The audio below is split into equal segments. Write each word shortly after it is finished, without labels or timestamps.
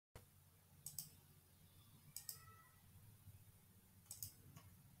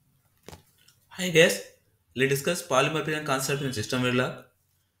Hi guys, let's discuss polymorphism concept in system Verilog.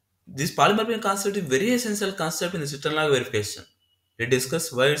 This polymorphism concept is very essential concept in the system log verification. Let's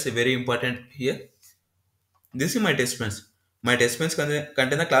discuss why it's very important here. This is my test plans. My test plans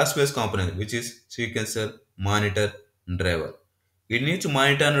contain the class-based component which is sequencer, monitor, and driver. In each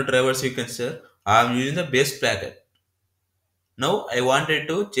monitor and driver sequencer, I am using the base packet. Now I wanted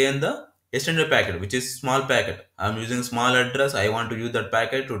to change the extended packet, which is small packet. I am using small address. I want to use that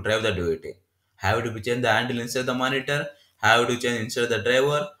packet to drive the DOT. Have to change the handle inside the monitor. Have to change inside the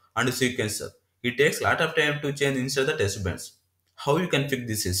driver and the sequencer. It takes a lot of time to change inside the test bench. How you can fix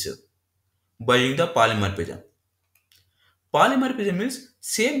this issue? By using the polymorphism. Polymorphism means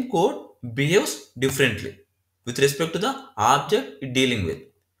same code behaves differently with respect to the object it dealing with.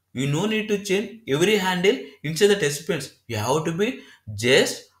 You no need to change every handle inside the test bench. You have to be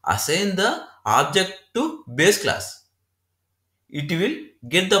just assign the object to base class. It will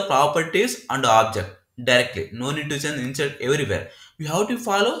get the properties and object directly. No need to change inside everywhere. You have to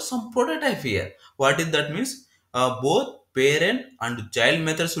follow some prototype here. What is that means? Both parent and child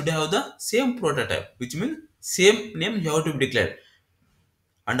methods should have the same prototype, which means same name you have to be declared.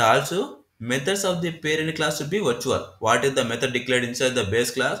 And also methods of the parent class should be virtual. What is the method declared inside the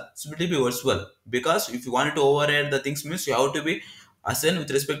base class should be virtual, because if you want to override the things means you have to be assigned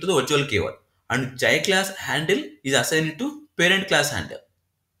with respect to the virtual keyword, and child class handle is assigned to parent class handle.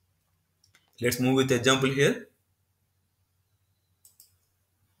 Let's move with example here.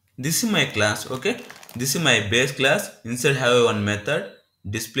 This is my class. Okay, this is my base class. Inside have one method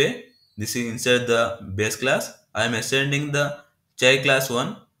display. This is inside the base class. I am extending the child class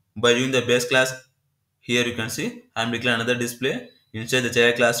one by using the base class. Here you can see I am declaring another display inside the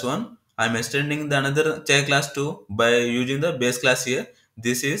child class one. I am extending the another child class 2 by using the base class here.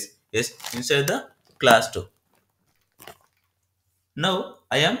 This is inside the class 2. Now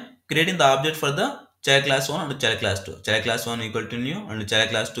I am creating the object for the child class 1 and child class 2. Child class 1 equal to new and child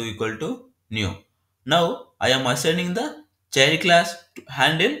class 2 equal to new. Now I am assigning the child class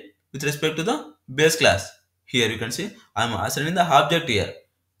handle with respect to the base class. Here you can see I am assigning the object here,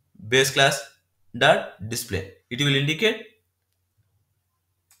 base class dot display. It will indicate,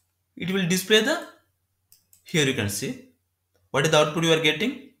 it will display the, here you can see what is the output you are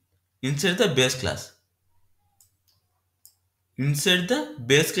getting inside the base class. Inside the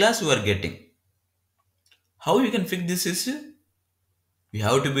base class you are getting. How you can fix this issue? We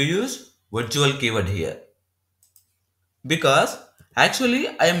have to be use virtual keyword here, because actually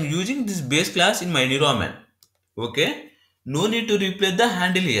I am using this base class in my environment. Okay, no need to replace the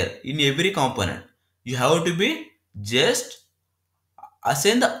handle here in every component. You have to be just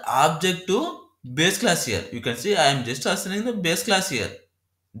assign the object to base class here. You can see I am just assigning the base class here,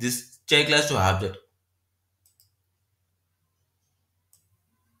 this child class to object.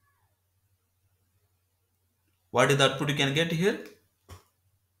 What is the output you can get here?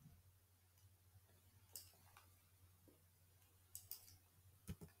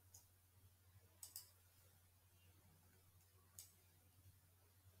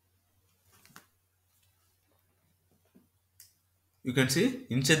 You can see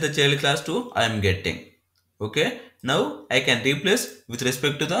inside the child class 2 I am getting. Okay, now I can replace with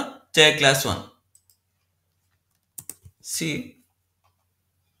respect to the child class 1. See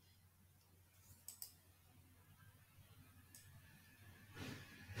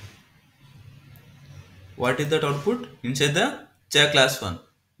what is that output inside the child class 1.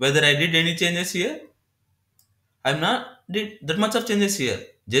 Whether I did any changes here, I am not did that much of changes here.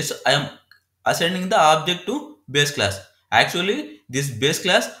 Just I am assigning the object to base class. Actually, this base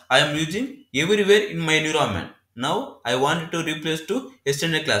class I am using everywhere in my environment. Now I want to replace to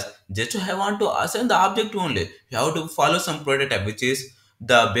extended class. Just I want to assign the object only. You have to follow some prototype, which is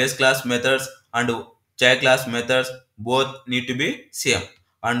the base class methods and child class methods both need to be same.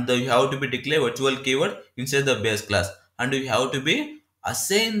 And you have to be declare virtual keyword inside the base class. And you have to be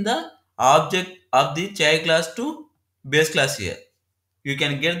assign the object of the child class to base class here. You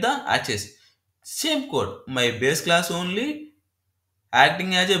can get the access. Same code. My base class only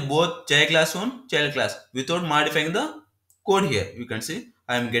acting as a both child class 1, child class without modifying the code here. You can see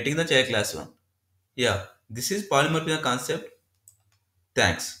I am getting the child class 1. Yeah, this is polymorphism concept.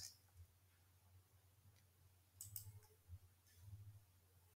 Thanks.